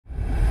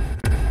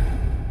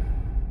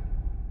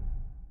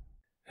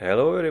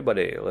Hello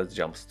everybody, let's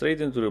jump straight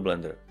into the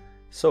Blender.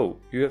 So,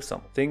 you have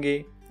some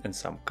thingy and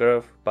some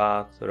curve,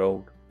 path,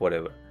 road,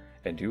 whatever,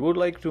 and you would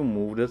like to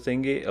move the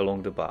thingy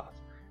along the path.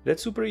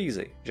 That's super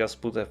easy,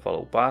 just put a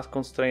follow path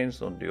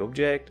constraints on the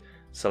object,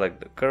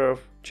 select the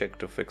curve, check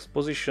the fixed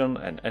position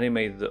and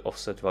animate the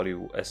offset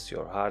value as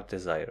your heart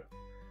desire.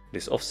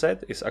 This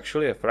offset is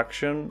actually a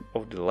fraction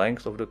of the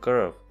length of the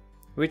curve,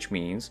 which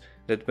means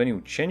that when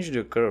you change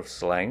the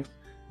curve's length,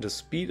 the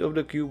speed of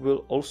the cube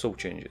will also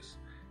changes.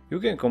 You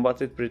can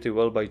combat it pretty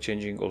well by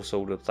changing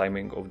also the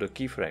timing of the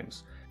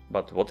keyframes.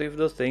 But what if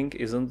the thing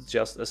isn't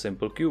just a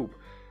simple cube?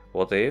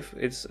 What if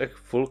it's a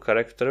full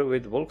character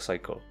with walk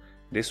cycle?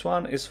 This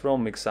one is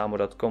from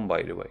Mixamo.com,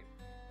 by the way.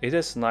 It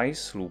has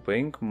nice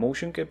looping,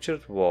 motion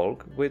captured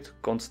walk with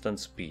constant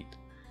speed.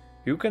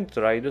 You can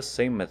try the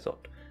same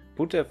method.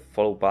 Put a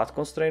follow path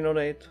constraint on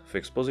it,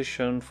 fix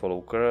position,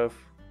 follow curve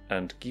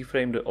and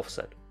keyframe the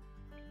offset.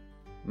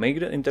 Make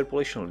the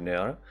interpolation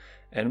linear,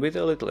 and with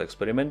a little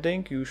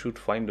experimenting you should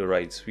find the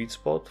right sweet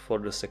spot for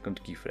the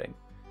second keyframe.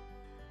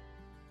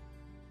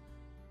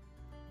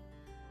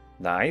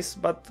 Nice,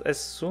 but as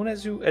soon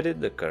as you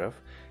edit the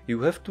curve, you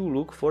have to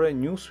look for a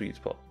new sweet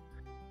spot.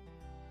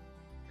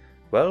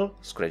 Well,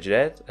 scratch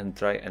that and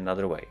try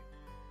another way.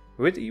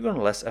 With even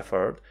less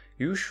effort,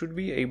 you should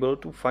be able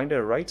to find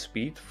the right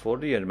speed for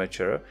the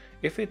armature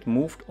if it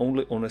moved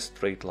only on a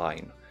straight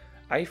line.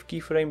 I've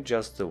keyframed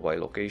just the Y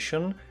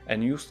location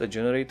and used a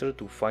generator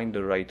to find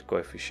the right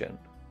coefficient.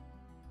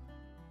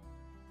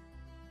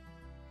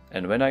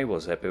 And when I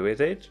was happy with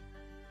it,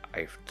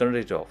 I've turned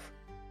it off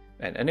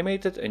and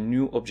animated a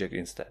new object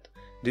instead.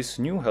 This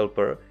new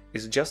helper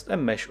is just a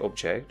mesh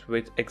object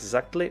with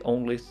exactly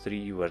only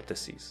 3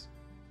 vertices.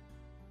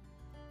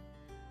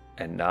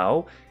 And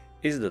now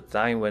is the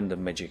time when the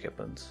magic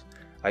happens.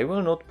 I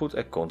will not put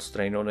a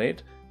constraint on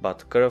it,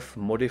 but curve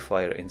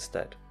modifier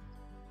instead.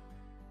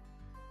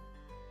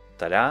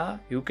 Tada!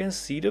 You can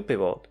see the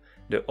pivot.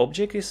 The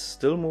object is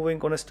still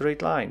moving on a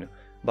straight line,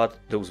 but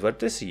those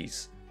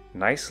vertices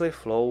nicely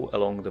flow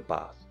along the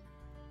path.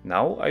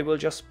 Now I will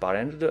just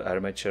parent the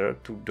armature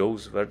to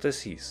those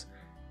vertices.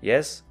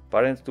 Yes,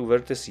 parent to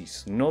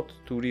vertices, not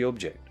to the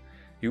object.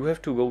 You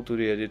have to go to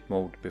the edit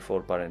mode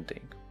before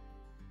parenting.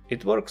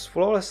 It works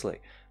flawlessly,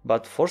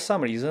 but for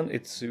some reason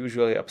it's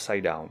usually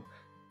upside down.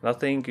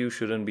 Nothing you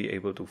shouldn't be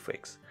able to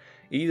fix.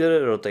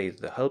 Either rotate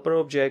the helper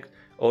object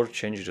or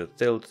change the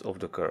tilt of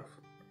the curve.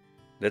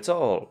 That's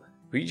all.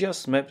 We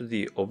just mapped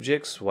the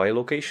object's Y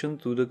location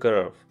to the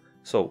curve.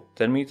 So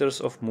 10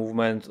 meters of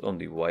movement on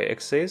the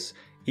Y-axis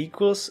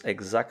equals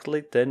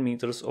exactly 10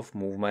 meters of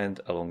movement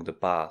along the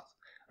path,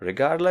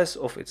 regardless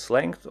of its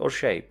length or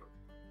shape.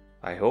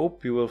 I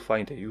hope you will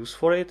find a use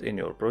for it in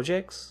your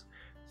projects.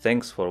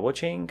 Thanks for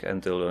watching,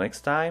 until the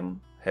next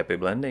time, happy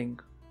blending!